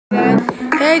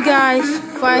Hey guys,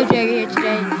 Fire Dragon here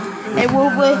today, and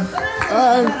we're with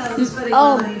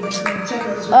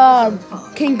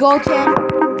King Goten.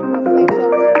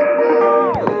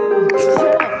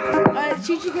 Alright,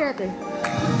 choose your character.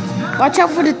 Watch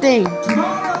out for the thing.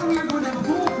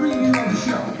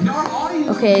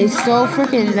 Okay, it's so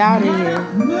freaking loud in here.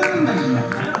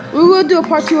 We will do a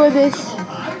part 2 of this.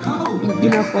 You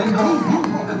know what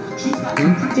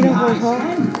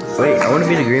Wait, I want to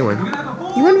be the green one.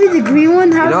 You want to be the green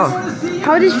one?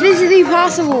 How is this physically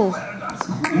possible?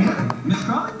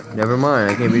 Never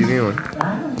mind, I can't be the green one.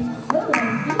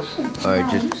 Alright,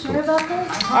 just go.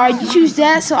 Alright, you choose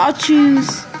that, so I'll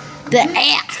choose the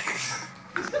axe.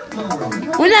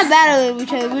 We're not battling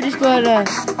each other, we're just gonna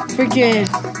freaking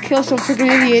kill some freaking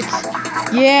idiots.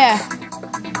 Yeah.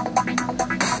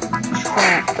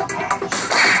 Crap.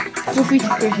 Feel free to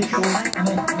curse if you want.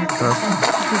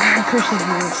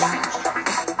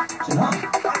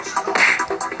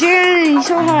 Dang, he's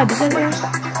so hard.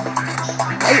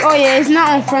 Oh yeah, it's not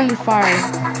on friendly fire.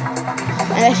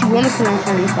 Unless you want to put on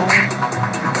friendly fire.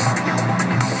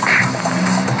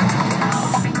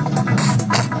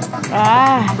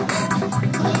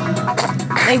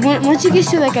 Like once it gets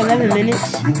to like 11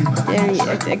 minutes, then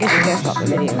I guess you gotta stop the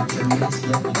video.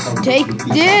 Take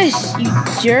this, you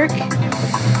jerk.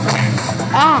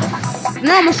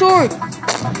 No, my sword.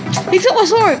 He took my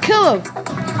sword. Kill him.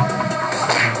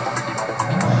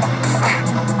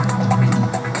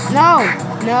 No.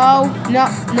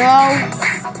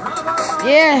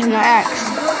 Yeah, my axe.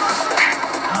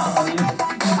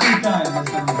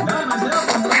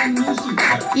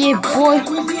 Yeah, boy.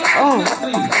 Oh.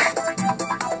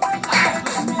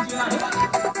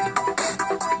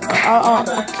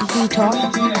 Can you talk?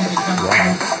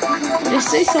 Just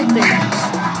say something.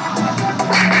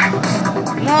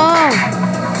 No.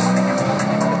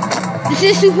 This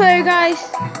is 2-player, guys.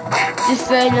 Just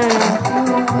say no.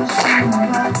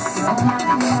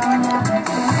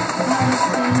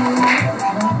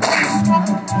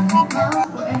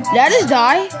 Did I just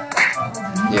die?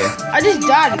 Yeah. I just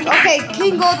died. Okay,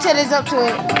 King Goten is up to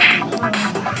it.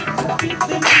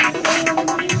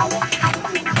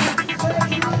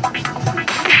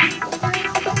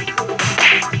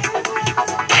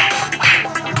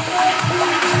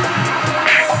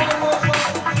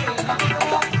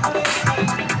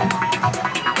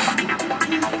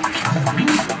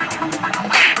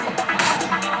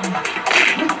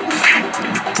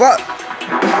 Fuck.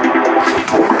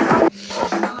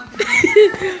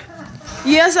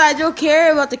 Yes, I don't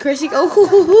care about the cursing. Oh,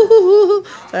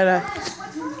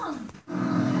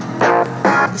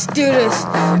 let's do this.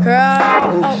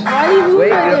 Why do you move right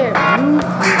there? I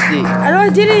know I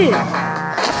didn't.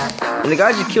 And the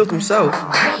guy just killed himself.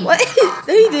 What?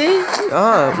 No, he did.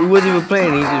 We wasn't even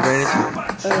playing. He just ran into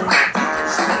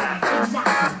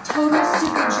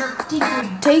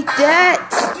it. Take that.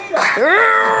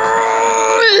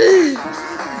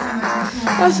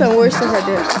 That's the worst stuff I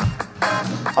did.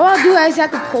 All I'll do is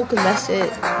have to poke him, that's it.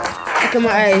 Look at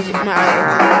my eyes, Alright,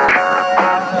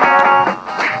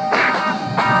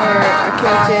 I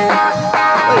killed him.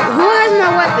 Wait, who has my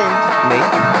weapon? Me.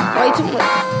 Why you took my...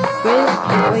 Really?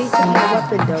 Why you took my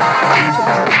weapon, though?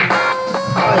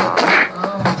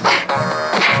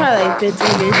 Probably like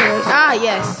 15 minutes away.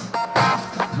 Yes.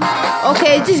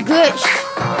 Okay, it just glitched.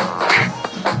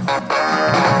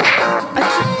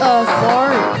 Far.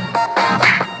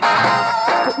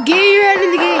 Get your head in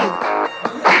the game.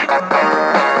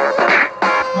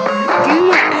 Give me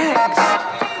my axe.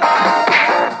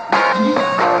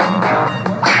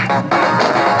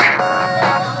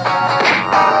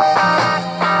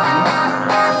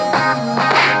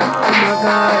 Oh my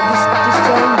god, this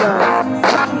song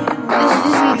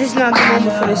though. This is not the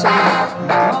moment for this song.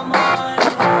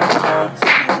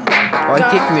 Oh, he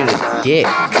kicked me in the dick.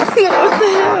 What the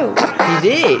hell? He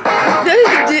did. That is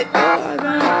a dick. Oh my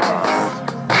god.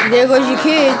 There goes your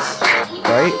kids.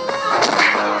 Right?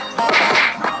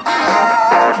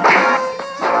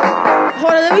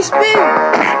 Hold on, let me spin.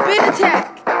 Spin attack.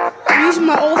 I'm using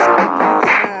my old sword.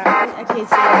 I can't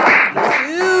see that.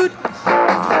 Dude.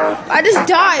 I just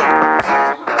died.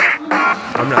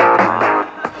 I'm not dying.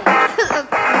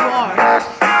 You are.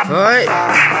 Alright.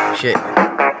 Shit.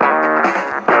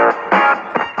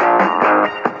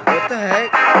 What the heck?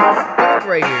 What's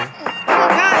right here? Oh my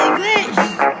god, it glitched.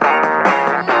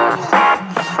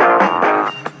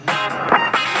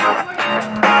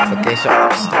 Okay, so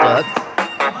I'm stuck.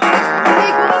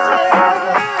 Okay, go to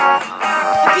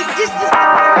okay, just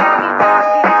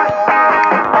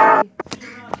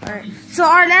alright. So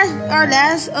our last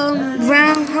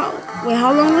round.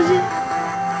 How long was it?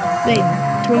 Wait,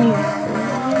 20.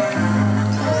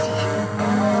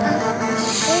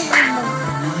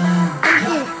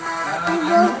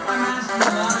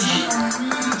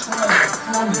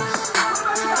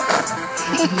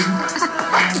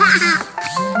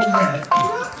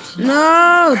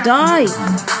 No, die.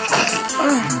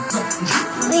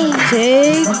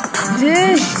 Take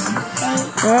this.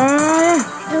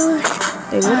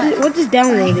 Wait, what is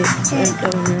downloaded?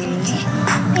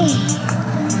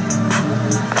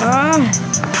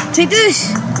 Take this.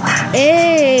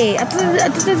 Hey, I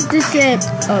thought this said.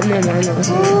 Oh no.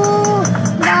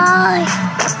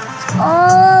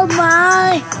 Oh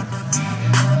my.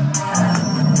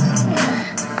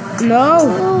 No.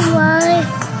 Oh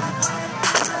my.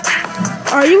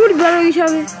 Are you going to battle each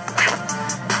other?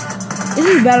 This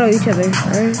is battle each other,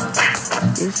 alright?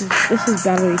 This is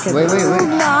battle each other. Wait. Oh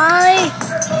my.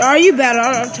 Are you battle?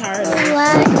 I'm tired.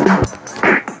 What?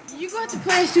 You got to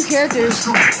play as 2 characters.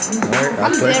 Alright,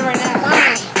 I'm dead right now.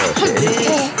 My. Oh, shit.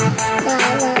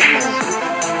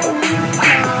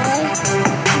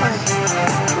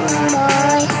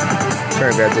 Try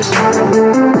to grab this.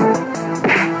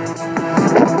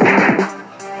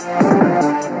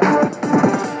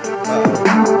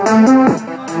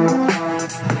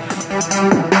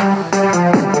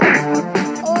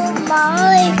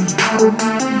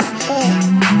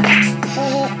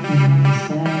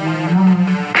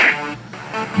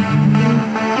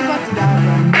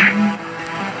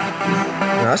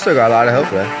 I still got a lot of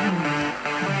health left.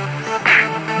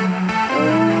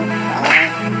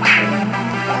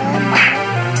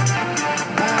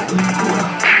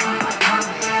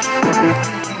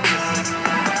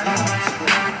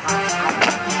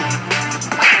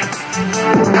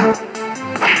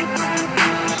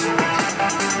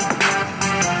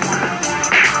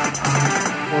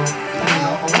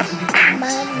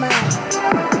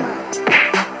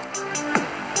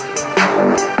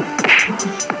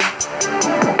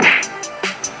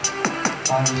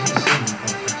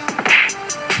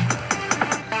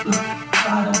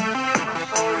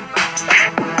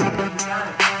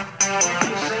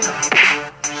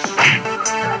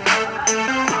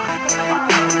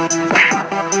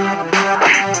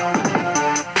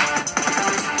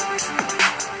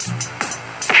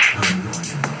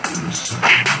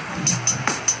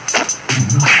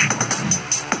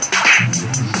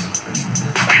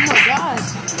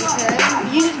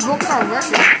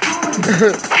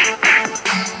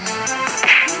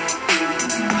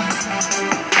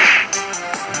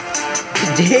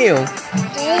 Damn.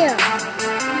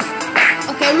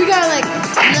 Okay, we got like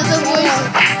another voice.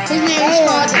 His name is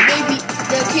called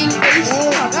the King Ace. Oh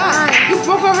my god, you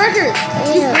broke our record.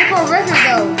 You broke our record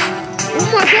though. Oh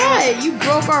my god, you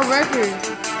broke our record.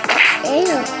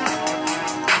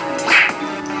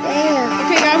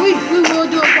 Okay guys, we will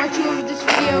do a part 2 of this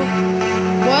video.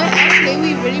 What? Actually, we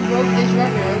really broke this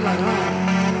record. Oh my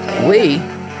god. We?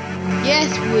 Yes,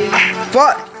 we.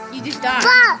 Fuck. You just died.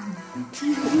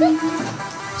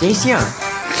 Jason.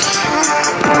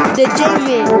 The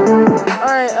J-Man.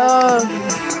 Alright,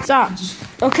 stop.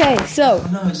 Okay, so.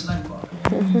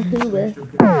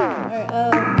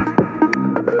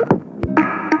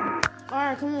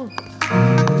 Alright, come on.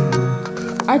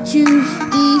 I choose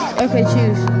these. Okay,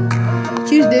 choose.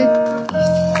 Choose, dude.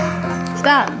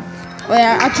 Stop. Wait,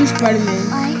 I choose Spider-Man.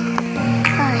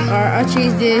 Alright, I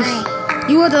choose this.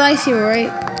 You want the lightsaber,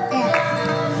 right?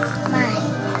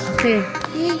 Here.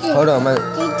 Hold on, I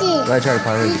try to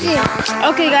find it.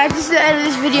 Okay, guys, this is the end of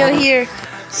this video here.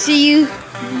 See you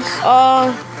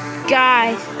all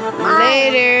guys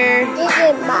later.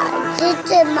 This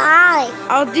is mine.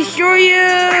 I'll destroy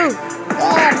you.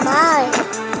 Yeah, mine.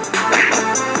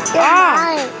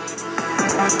 Mine.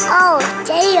 Oh,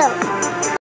 damn.